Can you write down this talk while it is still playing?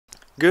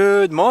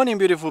Good morning,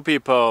 beautiful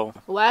people!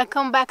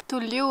 Welcome back to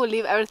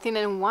Leave Everything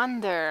and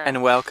Wander.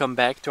 And welcome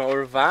back to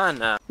our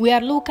van. We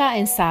are Luca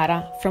and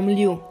Sara from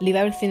Leave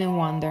Everything and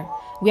Wander.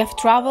 We have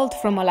traveled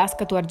from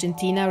Alaska to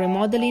Argentina,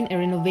 remodeling and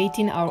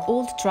renovating our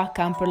old truck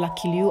camper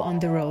Lucky Liu on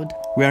the road.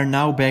 We are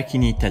now back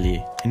in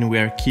Italy, and we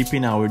are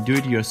keeping our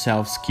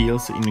do-it-yourself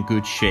skills in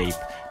good shape,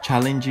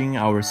 challenging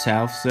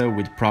ourselves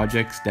with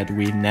projects that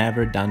we've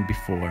never done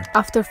before.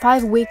 After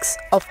 5 weeks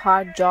of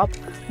hard job,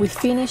 we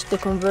finished the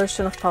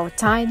conversion of our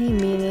tiny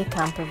mini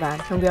camper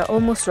van, and we are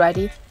almost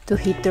ready to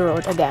hit the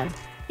road again.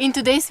 In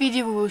today's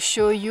video we will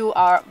show you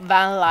our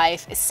van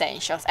life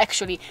essentials.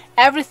 Actually,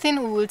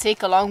 everything we will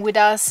take along with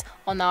us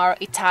on our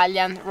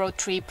Italian road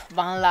trip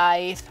van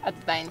life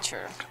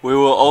adventure. We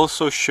will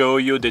also show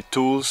you the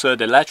tools, the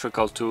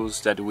electrical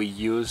tools that we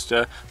used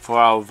for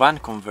our van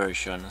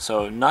conversion.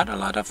 So not a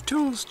lot of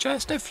tools,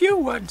 just a few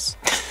ones.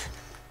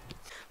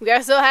 We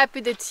are so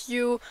happy that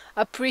you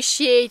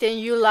appreciate and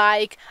you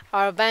like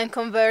our van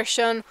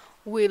conversion.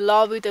 We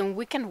love it and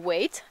we can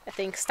wait, I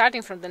think,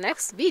 starting from the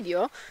next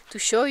video to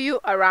show you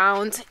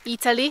around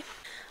Italy.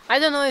 I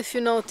don't know if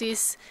you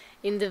noticed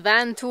in the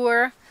van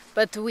tour,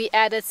 but we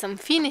added some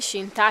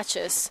finishing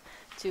touches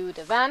to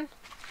the van.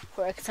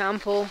 For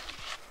example,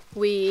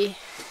 we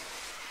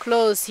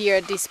close here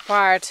this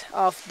part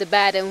of the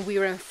bed and we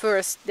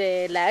reinforce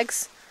the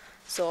legs,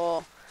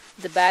 so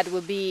the bed will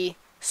be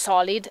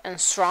solid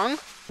and strong.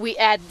 We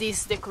add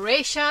this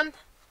decoration,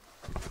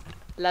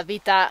 La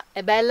vita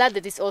è bella,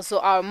 that is also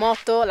our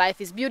motto,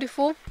 life is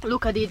beautiful.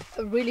 Luca did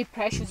a really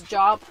precious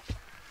job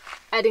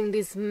adding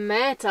this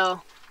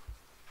metal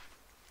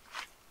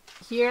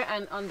here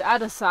and on the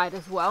other side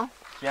as well.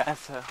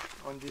 Yes,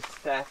 on this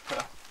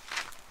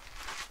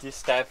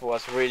step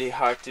was really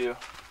hard to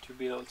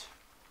build.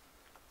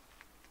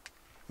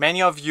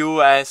 Many of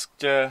you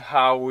asked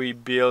how we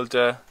build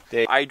the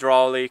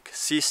hydraulic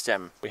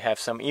system. We have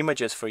some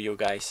images for you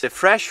guys. The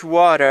fresh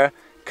water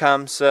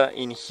comes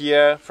in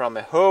here from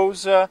a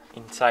hose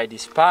inside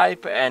this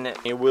pipe, and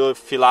it will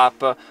fill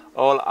up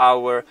all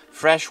our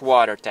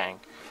freshwater tank.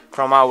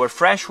 From our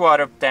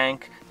freshwater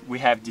tank we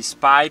have this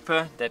pipe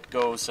that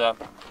goes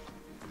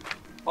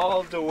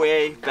all the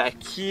way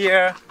back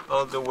here,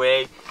 all the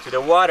way to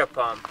the water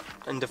pump.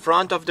 In the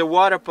front of the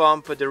water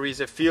pump there is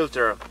a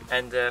filter,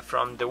 and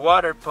from the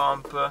water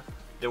pump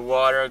the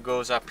water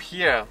goes up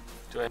here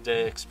to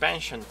the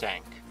expansion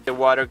tank. The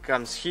water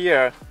comes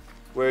here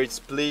where it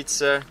splits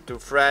to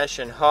fresh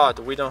and hot.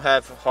 We don't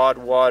have hot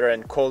water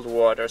and cold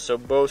water, so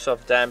both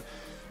of them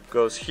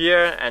goes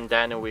here, and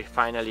then we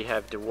finally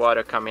have the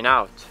water coming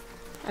out.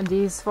 And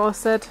this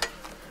faucet?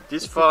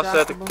 This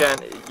faucet can,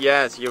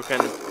 yes, you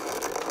can,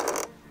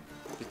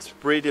 it's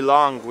pretty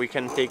long, we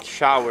can take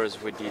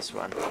showers with this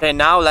one. Okay,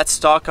 now let's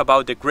talk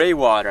about the gray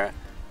water.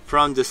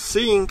 From the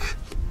sink,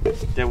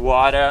 the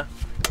water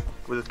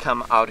will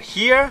come out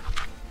here,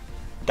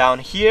 down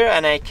here,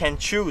 and I can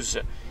choose.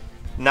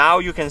 Now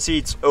you can see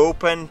it's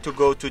open to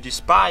go to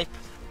this pipe,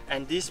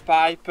 and this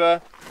pipe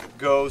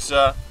goes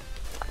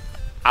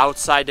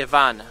outside the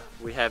van.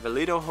 We have a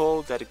little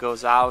hole that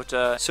goes out,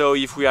 so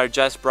if we are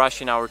just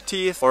brushing our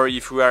teeth or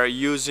if we are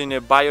using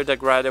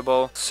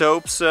biodegradable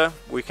soaps,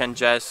 we can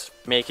just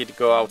make it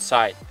go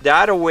outside. The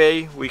other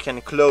way, we can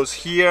close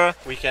here,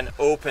 we can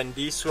open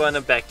this one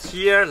back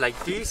here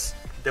like this.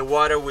 The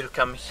water will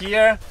come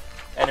here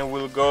and it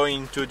will go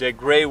into the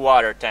gray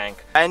water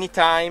tank.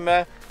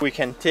 Anytime we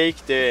can take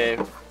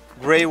the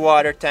gray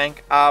water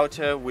tank out.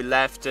 We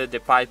left the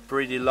pipe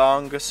pretty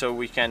long, so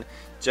we can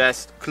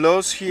just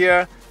close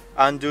here,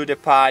 undo the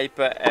pipe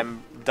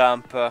and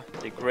dump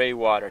the gray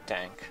water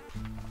tank.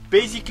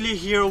 Basically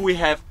here we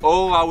have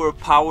all our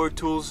power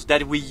tools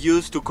that we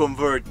use to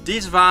convert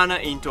this van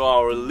into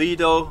our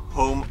little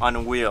home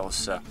on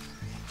wheels.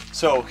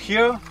 So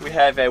here we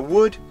have a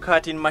wood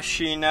cutting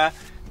machine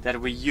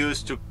that we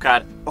use to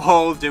cut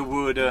all the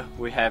wood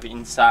we have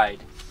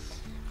inside.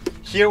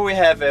 Here we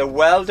have a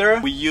welder.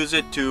 We use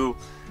it to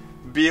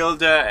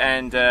build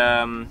and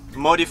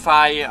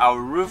modify our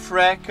roof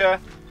rack.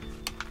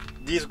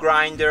 This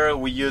grinder,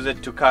 we use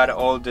it to cut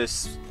all the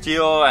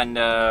steel and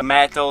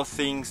metal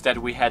things that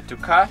we had to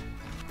cut.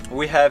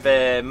 We have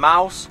a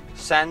mouse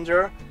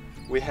sander.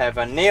 We have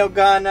a nail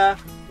gun.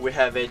 We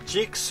have a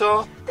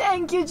jigsaw.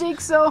 Thank you,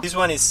 jigsaw! This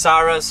one is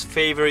Sarah's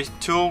favorite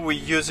tool. We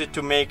use it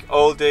to make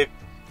all the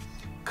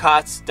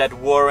cuts that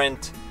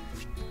weren't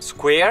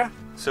square.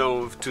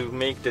 So to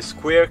make the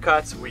square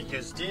cuts we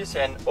use this,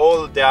 and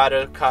all the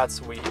other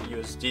cuts we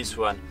use this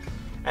one.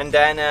 And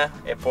then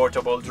a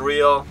portable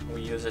drill,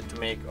 we use it to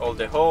make all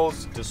the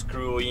holes, to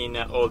screw in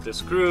all the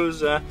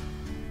screws,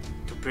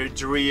 to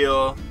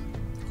drill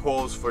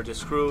holes for the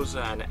screws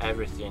and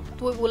everything.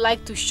 We would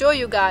like to show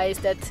you guys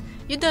that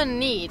you don't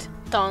need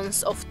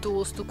tons of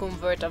tools to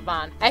convert a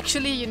van.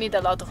 Actually, you need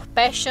a lot of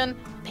passion,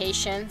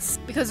 patience,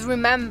 because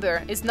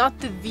remember, it's not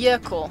the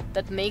vehicle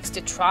that makes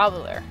the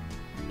traveler.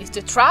 It's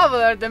the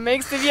traveler that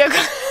makes the vehicle.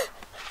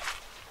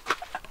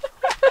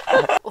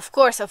 Of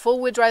course, a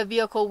four-wheel drive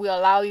vehicle will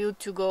allow you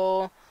to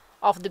go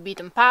off the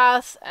beaten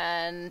path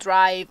and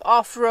drive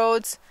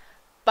off-roads,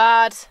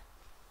 but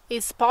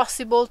it's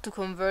possible to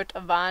convert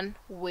a van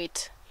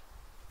with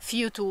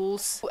few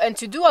tools and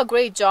to do a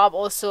great job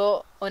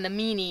also on a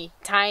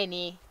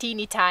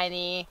teeny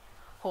tiny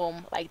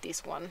home like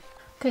this one.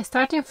 Okay,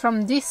 starting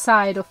from this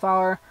side of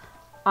our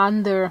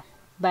under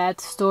bed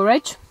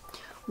storage,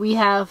 we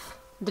have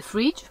the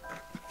fridge.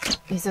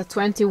 It's a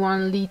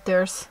 21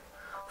 liters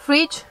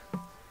fridge,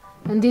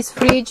 and this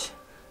fridge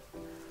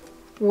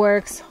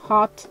works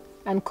hot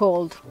and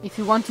cold. If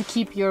you want to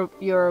keep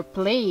your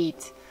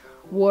plate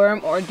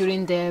warm or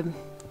during the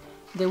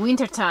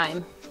winter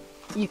time,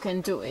 you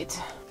can do it.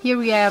 Here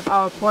we have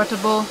our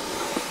portable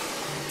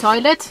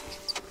toilet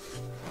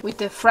with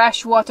the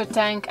fresh water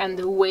tank and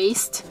the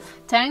waste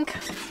tank.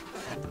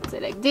 So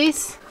like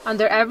this.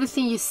 Under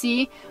everything you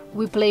see,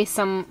 we place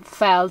some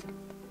felt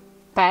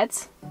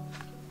pads,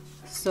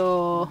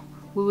 so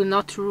we will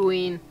not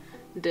ruin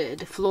the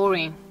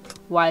flooring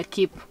while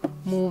keep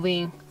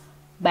moving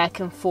back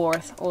and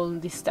forth all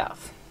this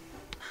stuff.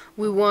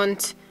 We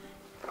want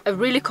a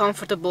really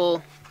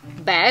comfortable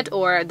bed,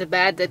 or the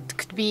bed that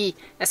could be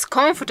as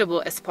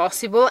comfortable as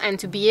possible and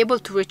to be able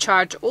to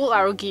recharge all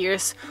our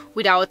gears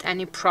without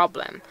any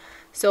problem.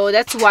 So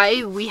that's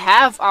why we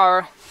have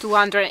our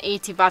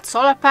 280 watt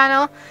solar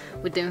panel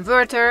with the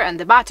inverter and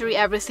the battery,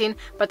 everything.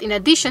 But in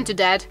addition to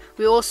that,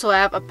 we also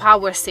have a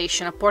power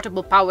station, a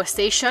portable power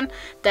station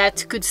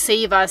that could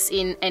save us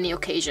in any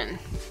occasion.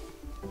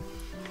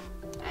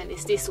 And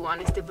it's this one,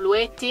 it's the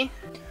Bluetti.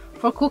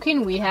 For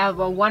cooking, we have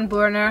a 1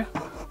 burner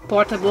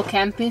portable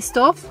camping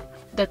stove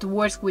that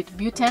works with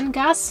butane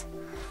gas.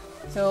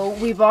 So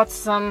we bought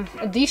some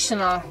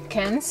additional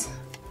cans.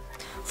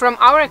 From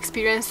our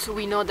experience,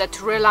 we know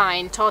that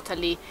relying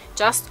totally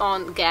just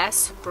on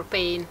gas,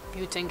 propane,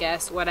 butane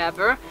gas,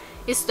 whatever,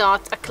 is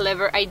not a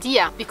clever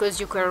idea, because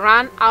you can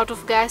run out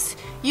of gas,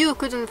 you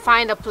couldn't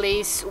find a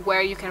place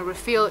where you can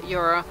refill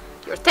your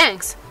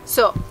tanks.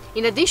 So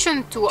in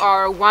addition to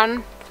our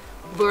 1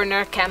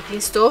 burner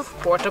camping stove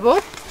portable,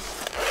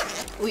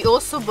 we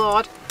also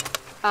bought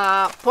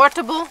a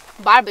portable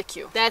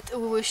barbecue that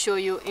we will show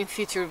you in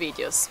future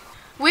videos.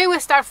 We will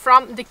start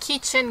from the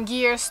kitchen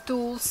gears,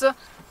 tools,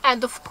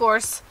 and of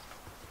course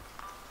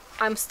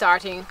I'm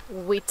starting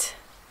with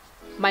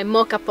my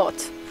mocha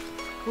pot.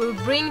 We'll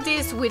bring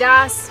this with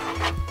us,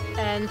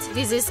 and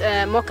this is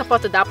a mocha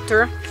pot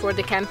adapter for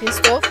the camping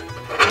stove.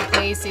 You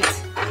place it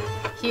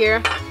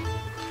here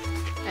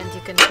and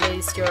you can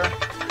place your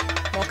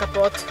mocha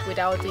pot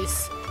without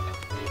this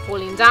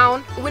falling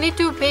down. We need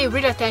to pay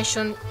real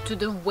attention to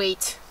the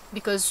weight,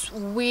 because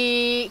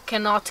we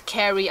cannot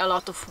carry a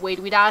lot of weight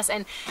with us,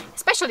 and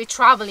especially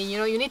traveling, you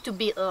know, you need to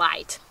be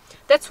light.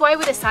 That's why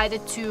we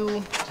decided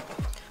to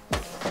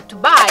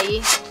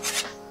buy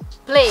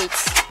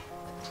plates,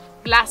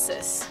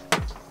 glasses,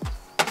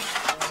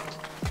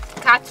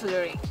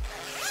 cutlery,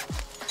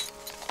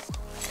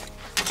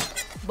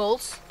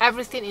 bowls,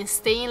 everything in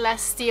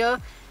stainless steel,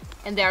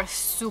 and they are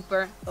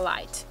super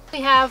light.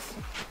 We have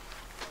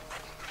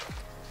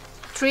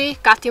 3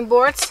 cutting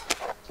boards.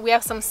 We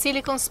have some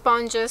silicone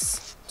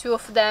sponges, 2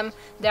 of them.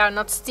 They are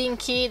not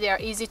stinky, they are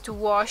easy to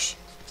wash,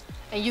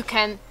 and you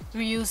can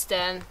reuse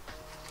them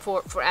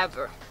for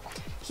forever.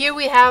 Here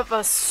we have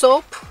a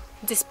soap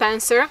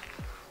dispenser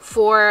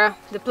for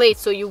the plate,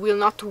 so you will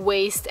not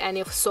waste any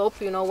of soap.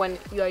 You know, when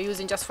you are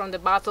using just from the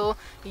bottle,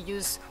 you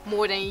use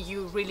more than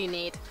you really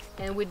need,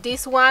 and with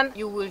this one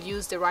you will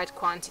use the right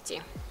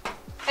quantity.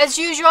 As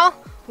usual,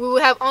 we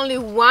will have only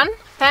 1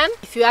 pan.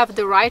 If you have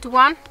the right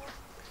one,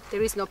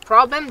 there is no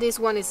problem. This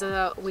one is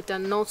with a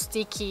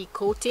non-sticky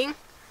coating,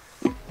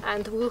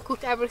 and we'll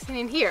cook everything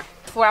in here.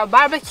 For our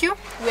barbecue,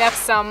 we have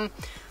some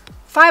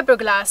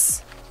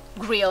fiberglass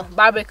grill,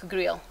 barbecue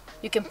grill.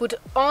 You can put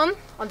on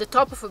the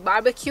top of a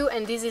barbecue,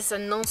 and this is a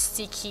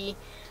non-sticky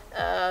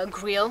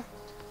grill,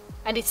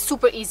 and it's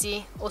super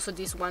easy also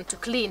this one to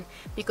clean,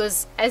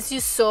 because as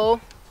you saw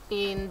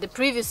in the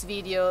previous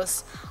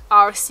videos,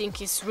 our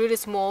sink is really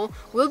small.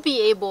 We'll be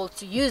able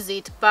to use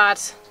it,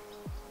 but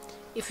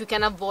if you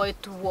can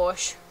avoid to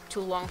wash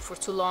too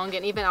long,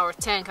 and even our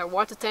tank, our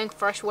water tank,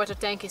 fresh water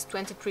tank, is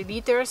 23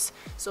 liters,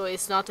 so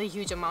it's not a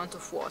huge amount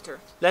of water.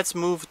 Let's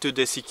move to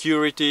the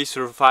security,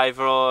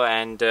 survival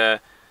and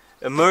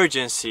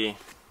emergency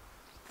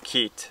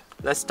kit.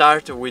 Let's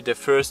start with the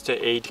first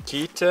aid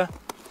kit.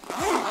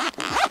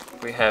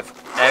 We have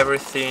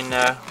everything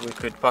we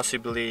could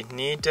possibly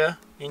need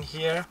in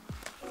here.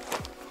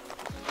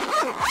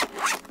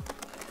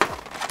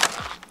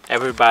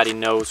 Everybody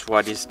knows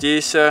what is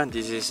this.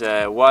 This is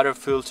a water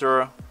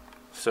filter,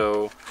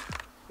 so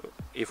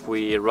if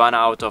we run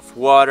out of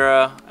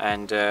water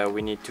and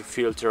we need to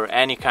filter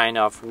any kind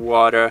of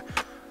water,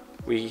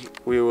 we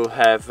will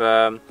have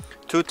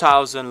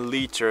 2000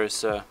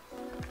 liters to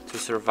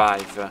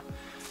survive.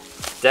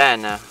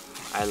 Then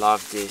I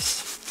love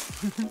this.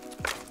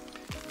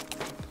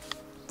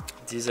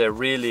 This is a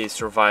really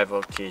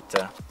survival kit.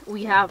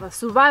 We have a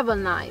survival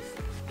knife,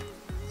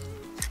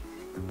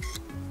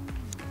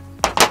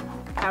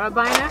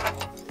 carabiner,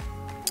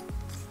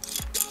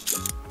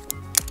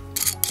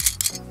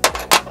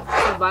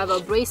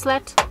 survival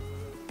bracelet,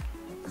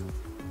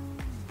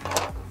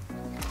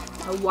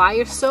 a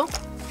wire saw,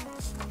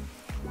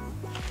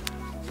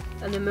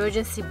 an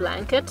emergency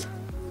blanket,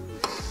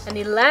 an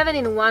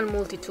 11-in-1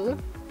 multi-tool,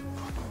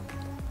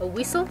 a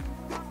whistle.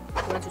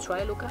 You want to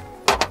try, Luca?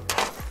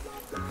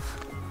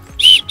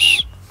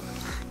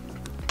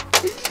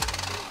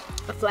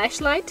 A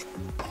flashlight,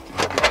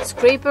 a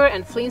scraper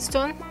and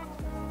flintstone,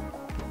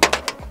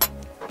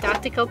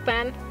 tactical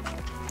pen.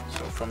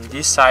 So from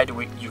this side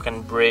you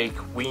can break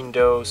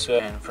windows,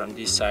 and from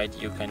this side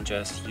you can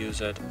just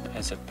use it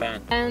as a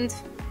pen. And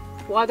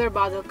water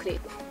bottle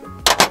clip.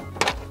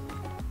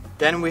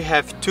 Then we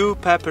have 2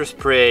 pepper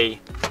spray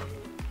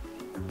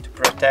to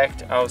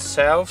protect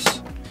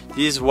ourselves.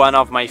 This is one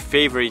of my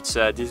favorites.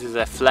 This is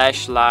a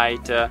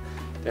flashlight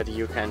that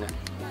you can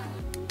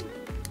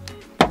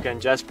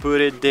just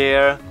put it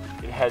there.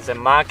 It has a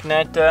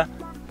magnet,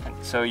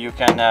 so you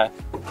can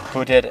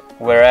put it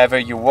wherever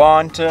you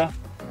want,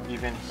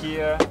 even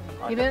here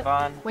on the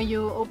van. When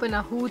you open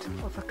a hood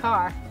of a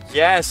car.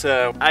 Yes,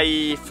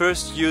 I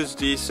first used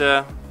this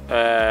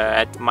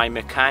at my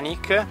mechanic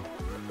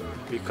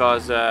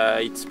because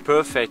it's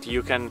perfect.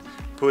 You can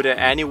put it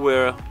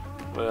anywhere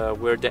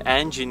where the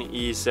engine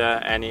is,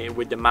 and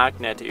with the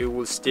magnet it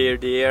will stay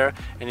there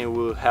and it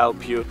will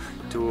help you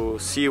to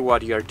see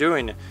what you're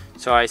doing.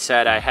 So I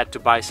said I had to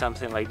buy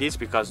something like this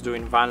because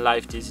doing van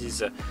life, this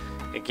is a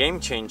game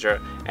changer.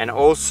 And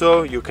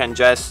also you can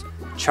just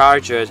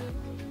charge it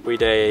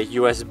with a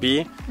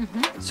USB,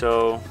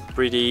 so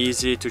pretty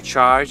easy to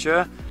charge.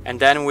 And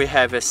then we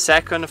have a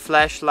second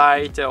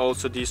flashlight.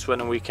 Also this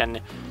one we can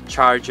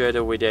charge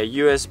it with a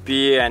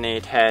USB, and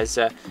it has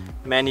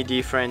many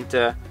different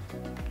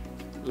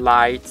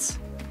lights,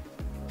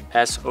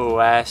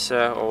 SOS,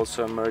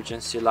 also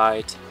emergency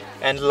light.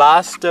 And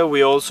last,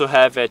 we also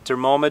have a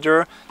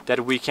thermometer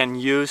that we can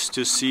use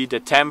to see the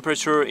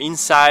temperature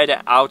inside,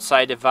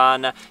 outside the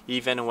van,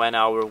 even when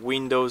our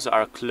windows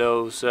are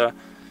closed.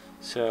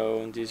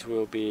 So this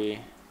will be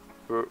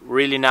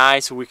really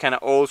nice. We can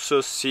also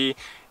see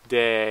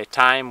the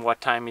time, what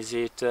time is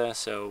it,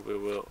 so we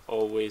will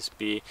always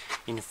be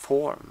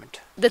informed.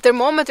 The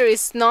thermometer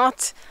is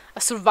not a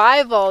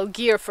survival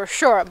gear for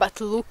sure, but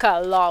Luca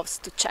loves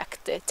to check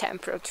the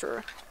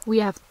temperature. We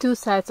have 2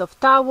 sets of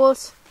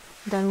towels.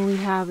 Then we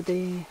have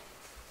the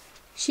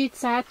sheet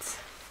sets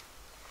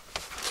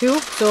too.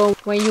 So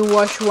when you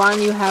wash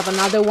one, you have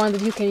another one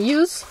that you can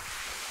use.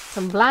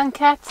 Some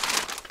blankets.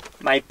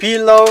 My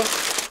pillow.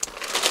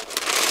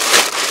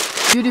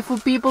 Beautiful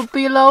people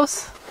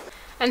pillows.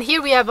 And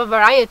here we have a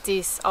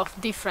varieties of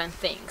different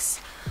things.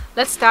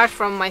 Let's start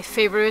from my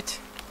favorite,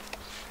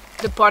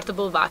 the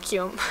portable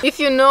vacuum. If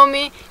you know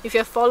me, if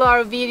you follow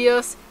our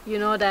videos, you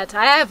know that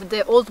I have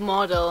the old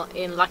model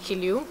in Lucky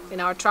Lu in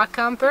our truck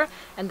camper,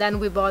 and then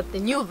we bought the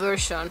new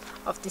version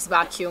of this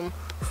vacuum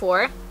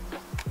for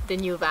the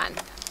new van.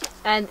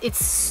 And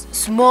it's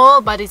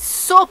small, but it's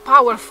so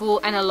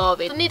powerful and I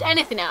love it. Don't need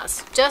anything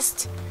else,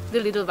 just the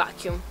little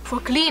vacuum. For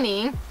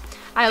cleaning,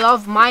 I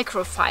love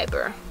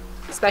microfiber,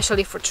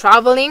 especially for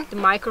traveling. The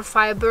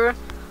microfiber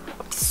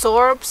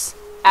absorbs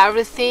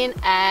everything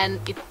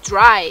and it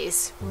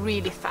dries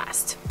really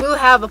fast. We'll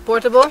have a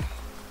portable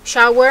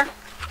shower.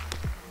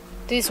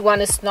 This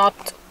one is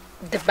not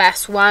the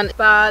best one,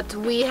 but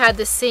we had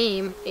the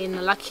same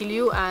in Lucky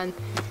Lu and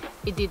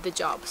it did the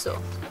job,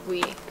 so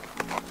we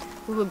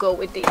will go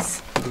with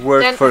this. It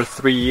worked for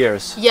 3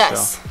 years.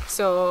 Yes,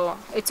 so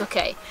it's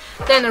okay.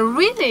 Then a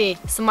really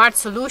smart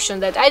solution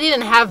that I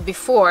didn't have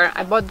before,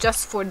 I bought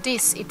just for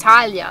this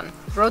Italian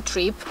road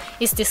trip,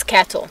 is this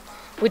kettle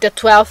with a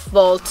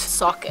 12-volt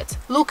socket.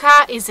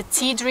 Luca is a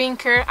tea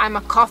drinker, I'm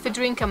a coffee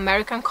drinker,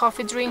 American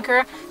coffee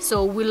drinker,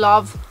 so we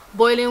love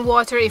boiling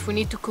water if we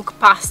need to cook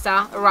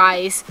pasta,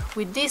 rice.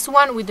 With this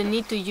one we don't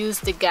need to use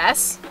the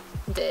gas,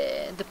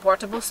 the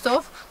portable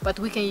stove, but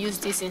we can use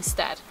this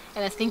instead,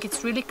 and I think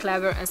it's really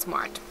clever and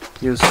smart.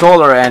 Use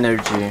solar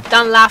energy.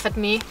 Don't laugh at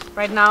me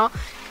right now.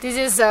 This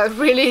is a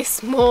really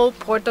small,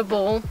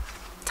 portable,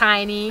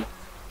 tiny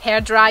hair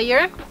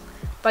dryer,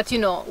 but you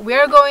know, we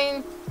are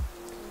going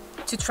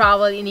to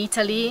travel in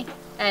Italy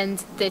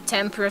and the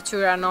temperature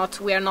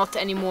we are not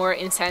anymore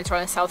in Central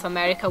and South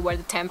America where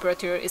the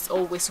temperature is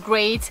always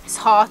great, it's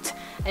hot,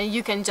 and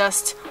you can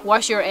just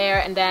wash your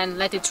hair and then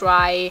let it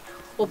dry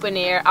open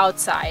air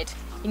outside.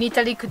 In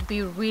Italy it could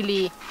be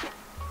really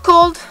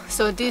cold,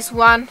 so this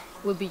one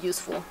will be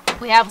useful.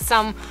 We have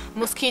some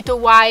mosquito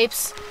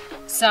wipes,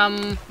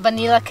 some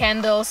vanilla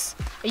candles,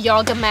 a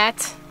yoga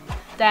mat.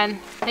 Then,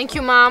 thank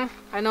you Mom,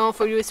 I know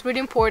for you it's really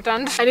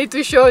important. I need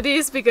to show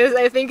this because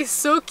I think it's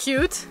so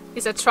cute.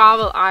 It's a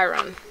travel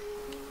iron.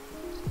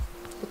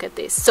 Look at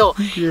this. So,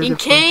 beautiful. In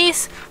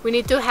case we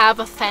need to have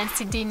a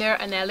fancy dinner,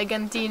 an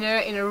elegant dinner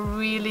in a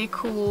really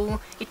cool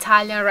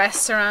Italian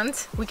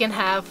restaurant, we can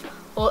have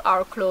all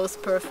our clothes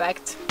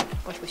perfect.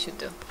 What we should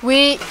do.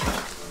 We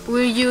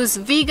will use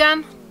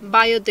vegan,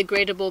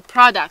 biodegradable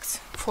products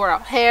for our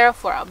hair,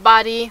 for our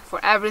body, for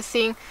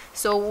everything,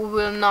 so we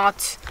will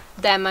not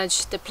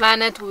damage the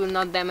planet, we will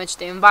not damage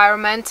the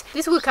environment.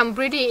 This will come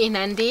really in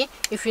handy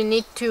if you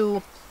need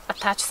to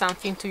attach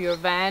something to your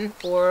van,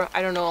 or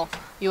I don't know,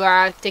 you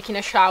are taking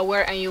a shower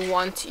and you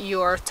want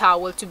your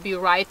towel to be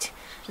right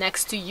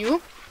next to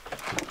you.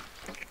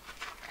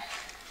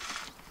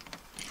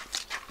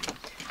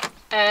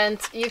 And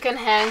you can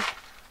hang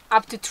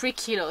up to 3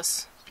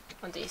 kilos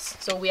on this.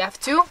 So we have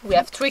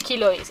 3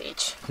 kilos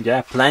each.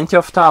 Yeah, plenty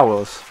of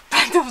towels.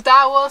 Plenty of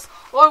towels.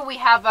 Or we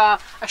have a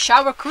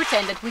shower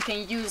curtain that we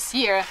can use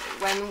here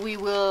when we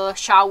will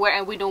shower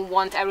and we don't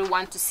want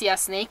everyone to see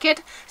us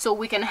naked. So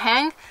we can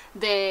hang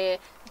the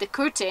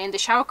curtain, the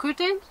shower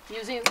curtain,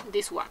 using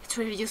this one. It's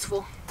really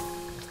useful.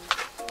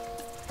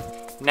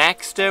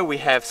 Next, we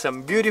have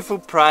some beautiful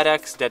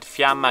products that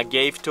Fiamma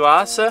gave to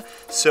us.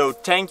 So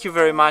thank you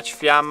very much,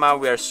 Fiamma.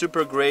 We are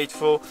super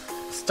grateful.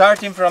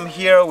 Starting from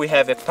here, we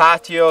have a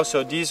patio.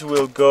 So this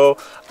will go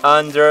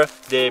under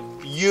the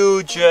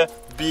huge,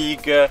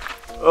 big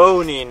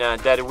awning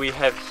that we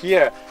have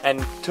here.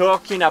 And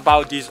talking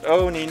about this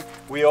awning,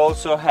 we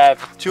also have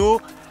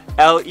 2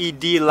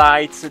 LED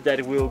lights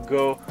that will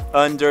go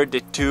under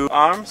the 2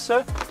 arms.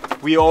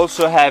 We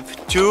also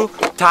have 2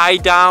 tie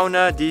down.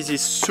 This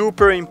is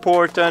super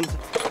important.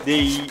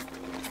 They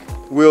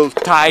will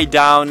tie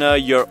down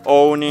your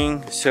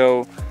awning,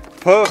 so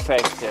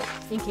perfect.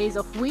 In case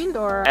of wind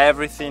or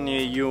everything,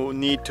 you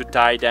need to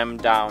tie them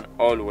down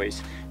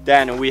always.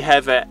 Then we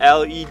have a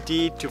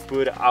LED to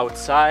put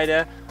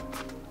outside,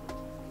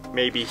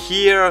 maybe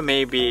here,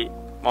 maybe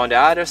on the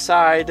other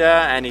side,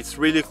 and it's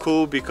really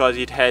cool because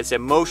it has a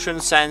motion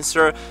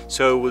sensor,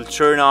 so it will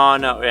turn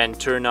on and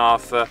turn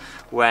off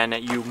when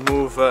you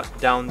move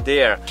down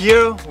there.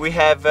 Here we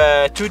have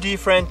 2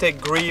 different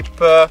grip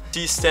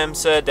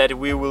systems that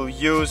we will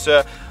use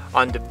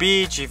on the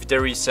beach if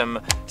there is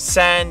some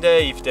sand,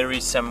 if there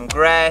is some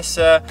grass.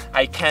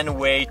 I can't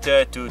wait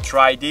to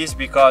try this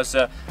because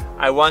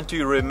I want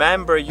to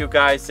remember you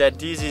guys that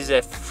this is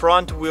a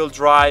front wheel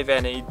drive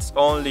and it's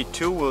only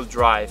 2-wheel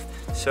drive,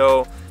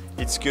 so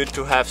it's good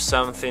to have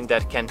something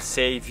that can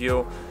save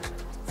you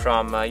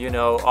from you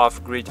know,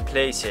 off-grid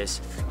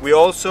places. We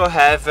also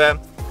have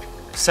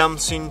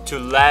something to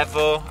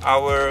level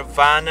our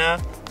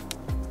van.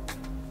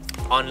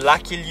 On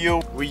Lucky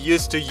You, we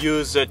used to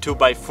use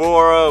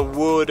 2x4,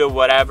 wood, or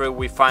whatever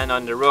we find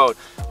on the road.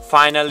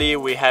 Finally,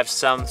 we have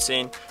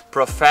something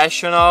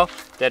professional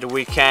that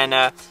we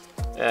can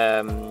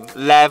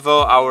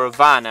level our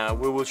van.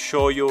 We will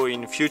show you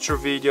in future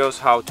videos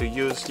how to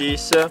use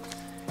this.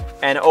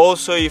 And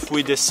also, if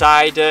we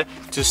decide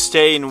to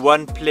stay in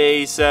one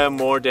place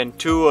more than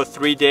 2 or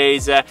 3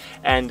 days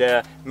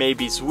and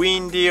maybe it's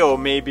windy, or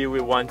maybe we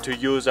want to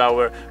use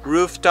our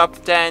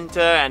rooftop tent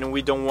and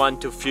we don't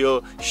want to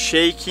feel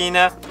shaking,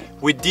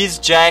 with these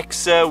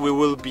jacks we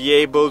will be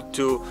able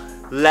to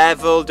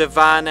level the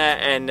van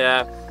and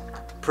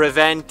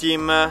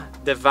preventing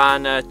the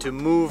van to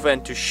move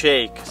and to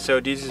shake.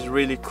 So this is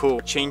really cool.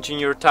 Changing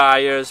your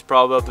tires,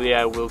 probably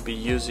I will be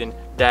using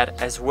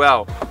that as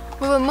well.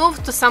 We will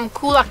move to some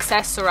cool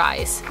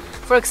accessories.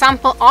 For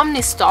example,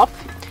 OmniStop.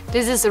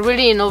 This is a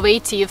really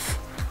innovative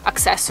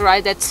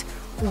accessory that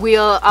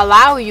will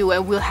allow you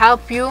and will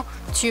help you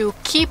to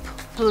keep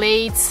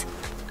plates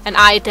and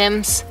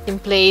items in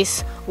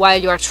place while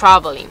you are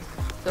traveling.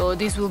 So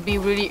this will be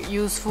really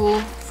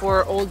useful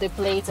for all the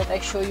plates that I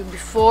showed you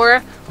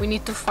before. We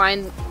need to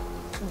find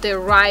the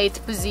right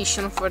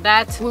position for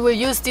that. We will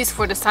use this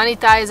for the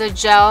sanitizer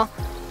gel.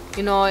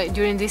 You know,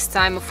 during this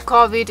time of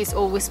COVID, it's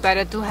always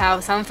better to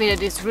have something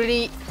that is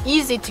really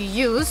easy to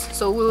use.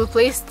 So we will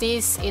place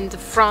this in the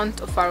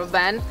front of our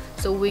van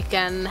so we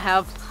can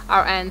have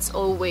our hands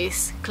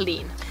always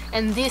clean.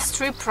 And these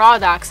 3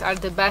 products are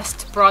the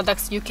best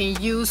products you can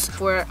use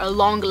for a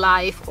long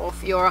life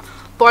of your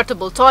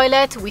portable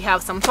toilet. We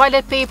have some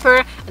toilet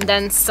paper and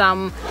then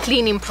some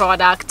cleaning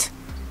product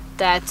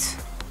that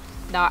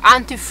are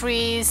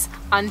antifreeze,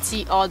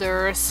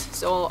 anti-odors,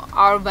 so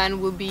our van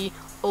will be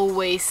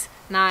always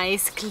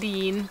nice,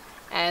 clean,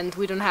 and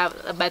we don't have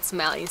a bad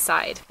smell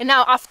inside. And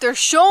now, after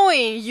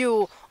showing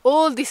you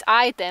all these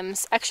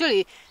items,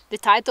 actually the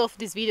title of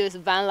this video is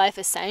Van Life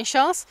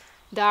Essentials.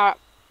 There are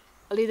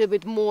a little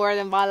bit more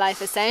than Van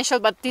Life Essential,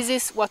 but this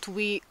is what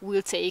we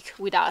will take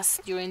with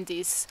us during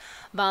this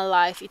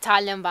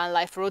Italian van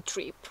life road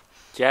trip.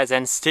 Yes,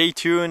 and stay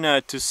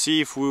tuned to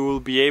see if we will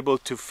be able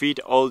to fit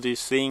all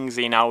these things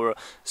in our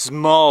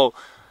small,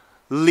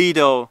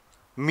 little,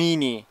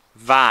 mini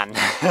van.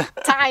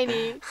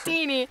 Tiny,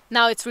 teeny.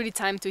 Now it's really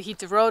time to hit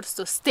the road,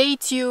 so stay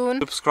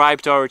tuned.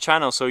 Subscribe to our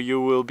channel so you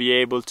will be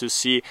able to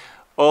see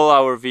all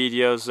our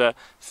videos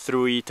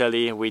through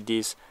Italy with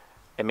this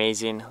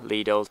amazing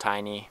little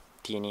tiny,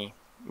 teeny,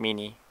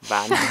 mini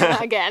van.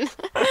 Again.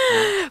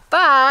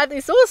 But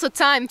it's also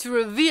time to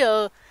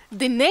reveal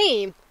the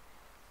name.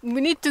 We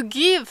need to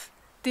give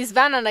this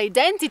van an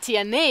identity,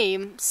 a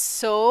name,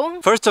 so...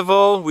 First of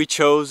all, we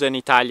chose an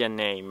Italian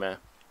name.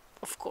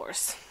 Of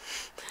course.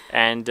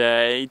 And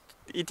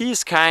it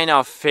is kind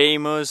of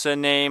famous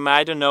name.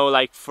 I don't know,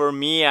 like for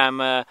me, I'm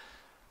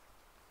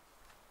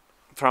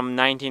from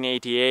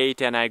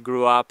 1988 and I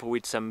grew up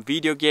with some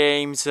video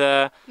games.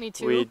 Me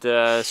too.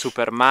 With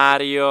Super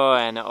Mario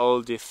and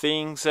all the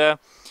things.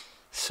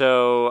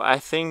 So I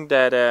think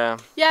that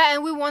yeah,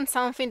 and we want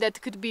something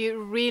that could be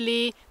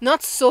really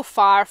not so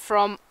far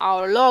from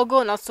our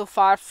logo, not so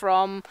far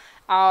from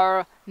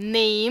our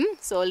name,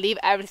 so Leave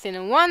Everything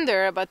and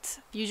Wander, but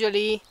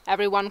usually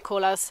everyone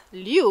calls us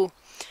Liu.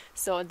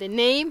 So the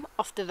name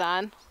of the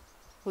van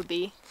would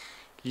be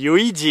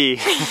Luigi.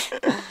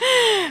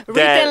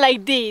 written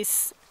like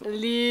this,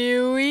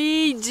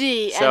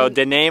 Luigi. So and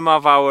the name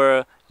of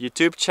our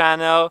YouTube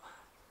channel,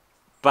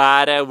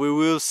 but we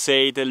will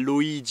say the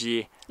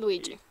Luigi.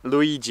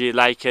 Luigi,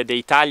 like the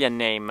Italian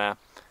name.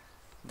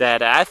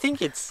 That I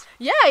think it's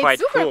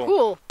it's super cool.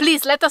 cool.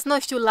 Please let us know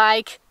if you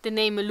like the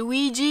name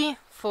Luigi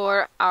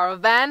for our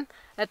van.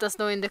 Let us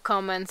know in the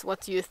comments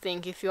what you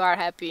think, if you are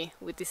happy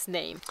with this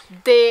name.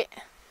 The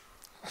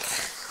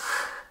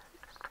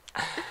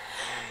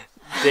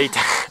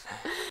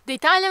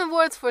Italian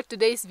words for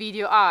today's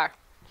video are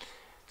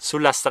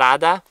sulla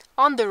strada,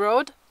 on the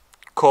road,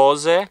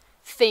 cose,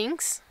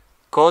 things,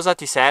 cosa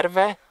ti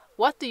serve,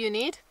 what do you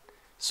need,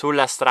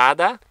 sulla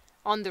strada,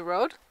 on the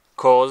road,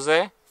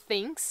 cose,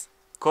 things,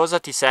 cosa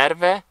ti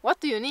serve, what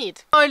do you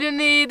need? All you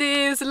need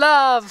is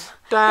love.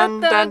 dun,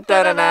 dun,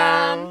 dun, dun,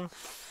 dun.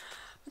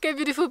 Okay,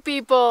 beautiful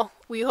people,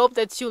 we hope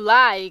that you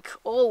like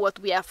all what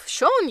we have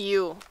shown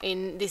you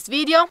in this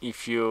video.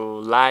 If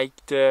you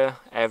liked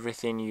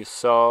everything you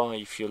saw,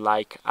 if you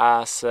like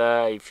us,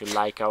 if you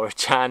like our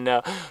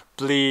channel,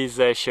 please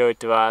show it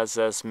to us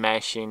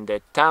smashing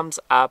the thumbs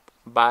up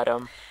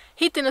button.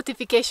 Hit the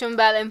notification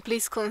bell and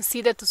please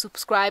consider to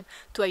subscribe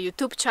to our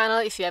YouTube channel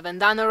if you haven't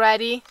done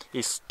already.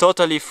 It's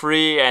totally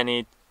free and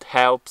it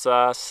helps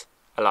us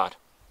a lot.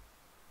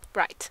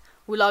 Right.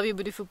 We love you,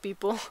 beautiful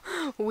people.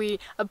 We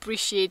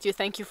appreciate you.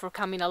 Thank you for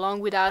coming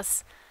along with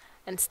us.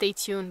 And stay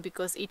tuned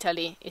because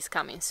Italy is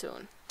coming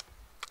soon.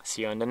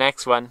 See you on the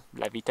next one.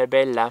 La vita è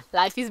bella.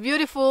 Life is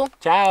beautiful.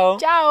 Ciao.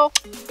 Ciao.